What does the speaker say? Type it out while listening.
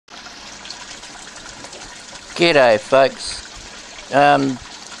G'day folks,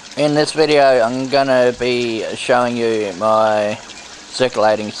 in this video I'm going to be showing you my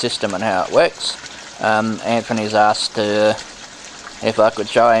circulating system and how it works. Anthony's asked if I could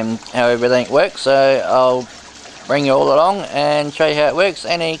show him how everything works, so I'll bring you all along and show you how it works.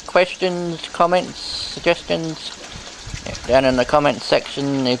 Any questions, comments, suggestions, down in the comments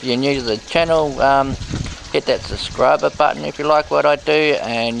section. If you're new to the channel, hit that subscriber button if you like what I do,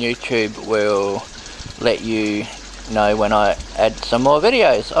 and YouTube will let you know when I add some more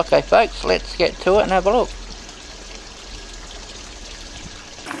videos. Okay folks, let's get to it and have a look.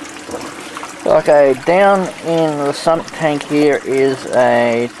 Okay, down in the sump tank here is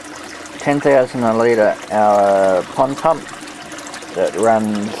a 10,000 litre hour pond pump that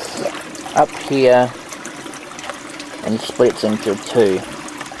runs up here and splits into two.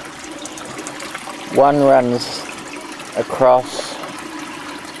 One runs across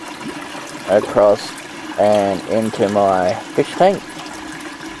and into my fish tank,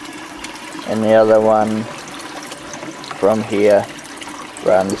 and the other one from here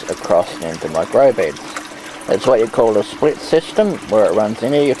runs across and into my grow beds. It's what you call a split system, where it runs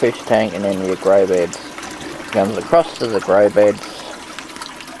into your fish tank and into your grow beds. It comes across to the grow beds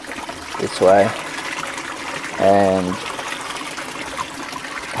this way and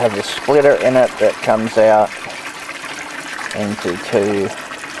has a splitter in it that comes out into two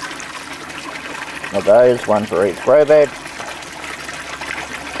of those, one for each grow bed,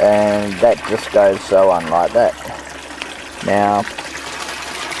 and that just goes so on like that. Now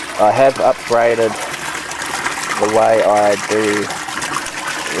I have upgraded the way I do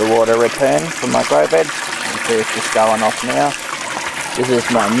the water return for my grow beds. You see it's just going off now. This is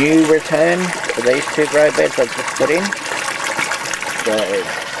my new return for these two grow beds I've just put in. So it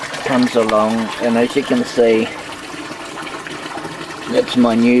comes along, and as you can see, that's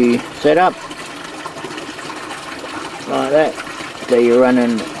my new setup. Like that. So you're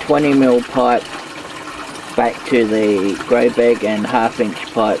running 20mm pipe back to the grow bag and 1/2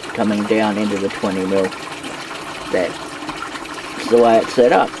 inch pipe coming down into the 20mm. That's the way it's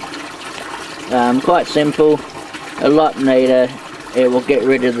set up. Quite simple, a lot neater. It will get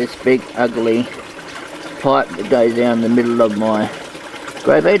rid of this big ugly pipe that goes down the middle of my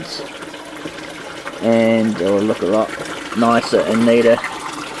grow beds, and it will look a lot nicer and neater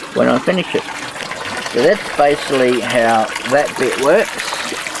when I finish it. So that's basically how that bit works.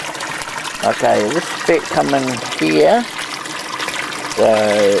 Okay, this bit coming here, so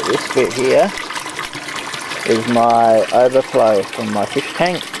this bit here is my overflow from my fish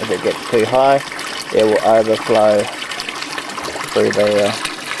tank. If it gets too high, it will overflow through there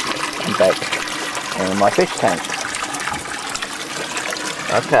and back into my fish tank.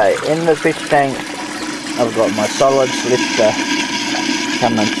 Okay, in the fish tank I've got my solids lifter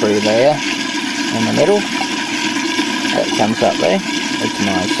coming through there in the middle. That comes up there. It's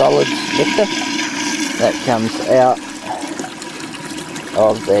my solids lifter. That comes out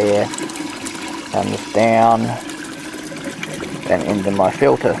of there, comes down and into my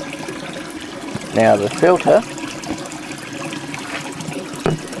filter. Now the filter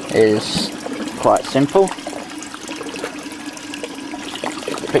is quite simple.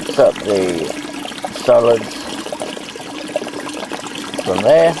 Picks up the solids from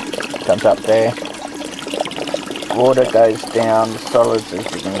there, comes up there, water goes down, the solids, as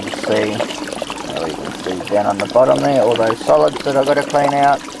you can see down on the bottom there, all those solids that I've got to clean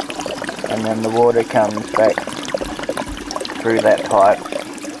out, and then the water comes back through that pipe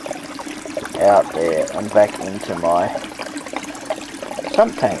out there and back into my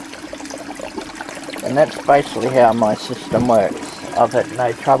sump tank. And that's basically how my system works. I've had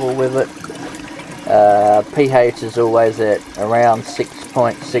no trouble with it. pH is always at around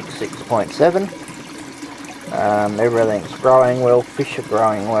 6.6, 6.7. Everything's growing well, fish are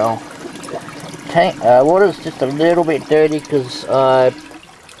growing well. Water's just a little bit dirty because I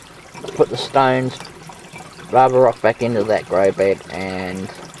put the stones, lava rock back into that grow bed, and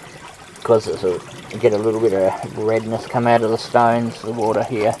because you get a little bit of redness come out of the stones, the water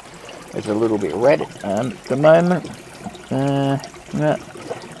here is a little bit red at the moment.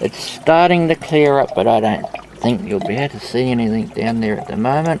 It's starting to clear up, but I don't think you'll be able to see anything down there at the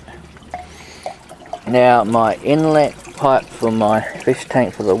moment. Now my inlet pipe for my fish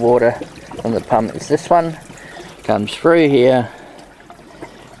tank for the water from the pump is this one. Comes through here,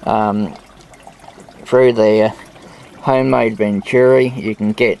 through there. Homemade Venturi. You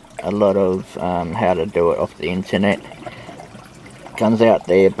can get a lot of how to do it off the internet. Comes out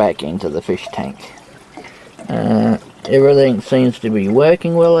there back into the fish tank. Everything seems to be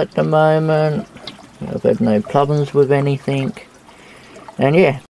working well at the moment. I've had no problems with anything, and yeah.